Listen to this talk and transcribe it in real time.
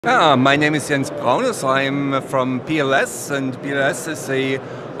My name is Jens Braunus. I'm from PLS, and PLS is a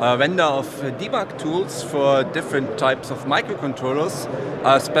vendor of debug tools for different types of microcontrollers,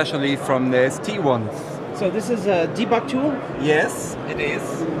 especially from the ST ones. So this is a debug tool? Yes, it is.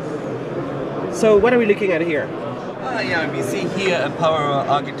 So what are we looking at here? We see here a power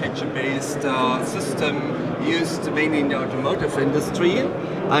architecture-based system used mainly in the automotive industry,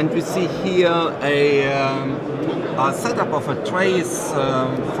 and we see here a setup of a trace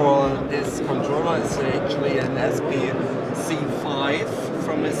for this controller. It's actually an SPC5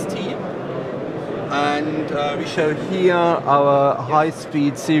 from ST, and we show here our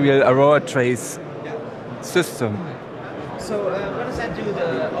high-speed serial Aurora trace system. So what does that do,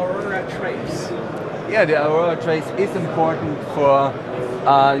 the Aurora trace? Yeah, the Aurora trace is important for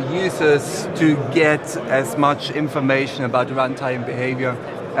users to get as much information about runtime behavior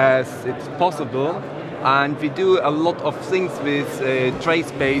as it's possible. And we do a lot of things with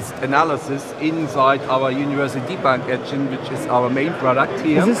trace-based analysis inside our Universal Debug engine, which is our main product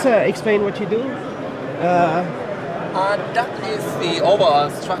here. Does this explain what you do? That is the overall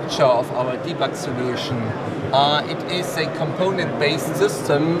structure of our debug solution. It is a component-based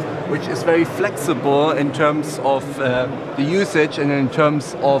system which is very flexible in terms of the usage and in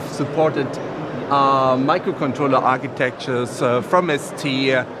terms of supported microcontroller architectures from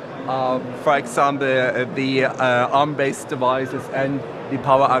ST. For example, the ARM-based devices and the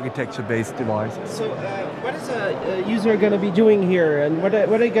power architecture-based devices. So what is a user going to be doing here, and what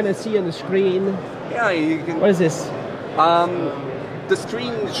are they going to see on the screen? Yeah, you can. What is this? The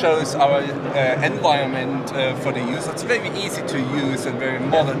screen shows our environment for the user. It's very easy to use and very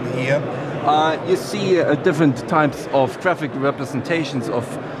modern here. You see different types of graphic representations of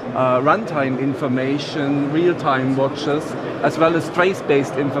runtime information, real-time watches, as well as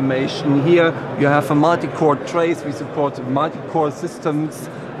trace-based information. Here you have a multi-core trace. We support multi-core systems.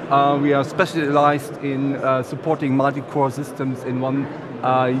 We are specialized in supporting multi-core systems in one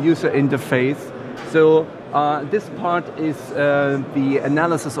user interface. So this part is the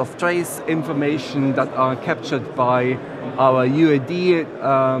analysis of trace information that are captured by our UAD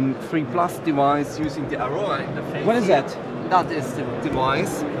 3+ device using the Aurora interface. What is that? That is the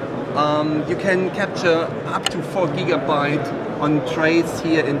device. You can capture up to 4 GB on trace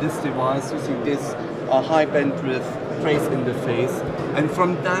here in this device using this high bandwidth trace interface. And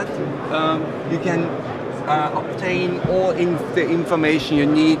from that you can obtain all the information you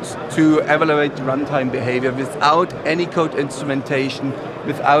need to evaluate runtime behavior without any code instrumentation,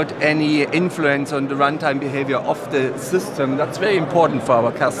 without any influence on the runtime behavior of the system. That's very important for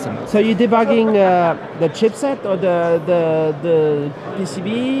our customers. So you're debugging the chipset or the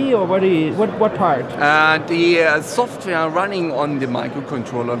PCB, or what part? The software running on the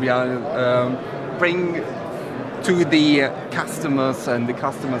microcontroller we are bring to the customers, and the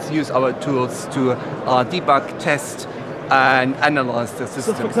customers use our tools to debug, test, and analyze the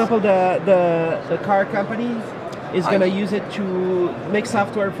system. So, for example, the car company is going to use it to make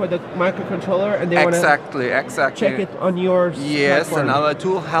software for the microcontroller, and they want to check it on your Yes, smartphone. And our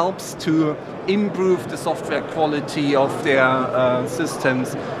tool helps to improve the software quality of their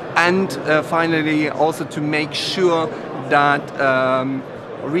systems, and finally also to make sure that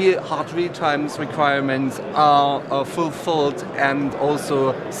hard real-time requirements are fulfilled, and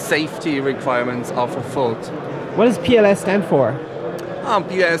also safety requirements are fulfilled. What does PLS stand for?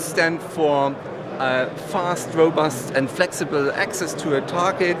 PLS stands for fast, robust and flexible access to a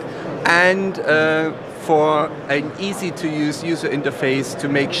target, and for an easy-to-use user interface to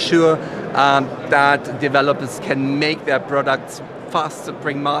make sure that developers can make their products faster,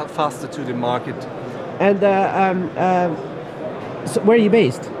 bring faster to the market. And so where are you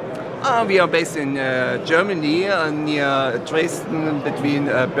based? We are based in Germany, near Dresden, between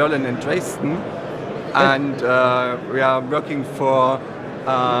Berlin and Dresden. And we are working for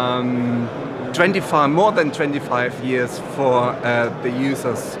more than 25 years for the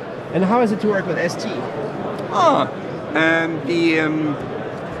users. And how is it to work with ST?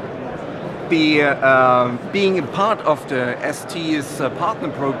 Being a part of the ST's partner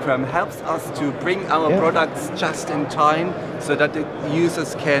program helps us to bring our products just in time, so that the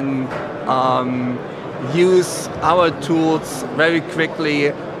users can use our tools very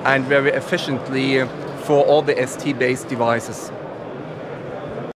quickly and very efficiently for all the ST-based devices.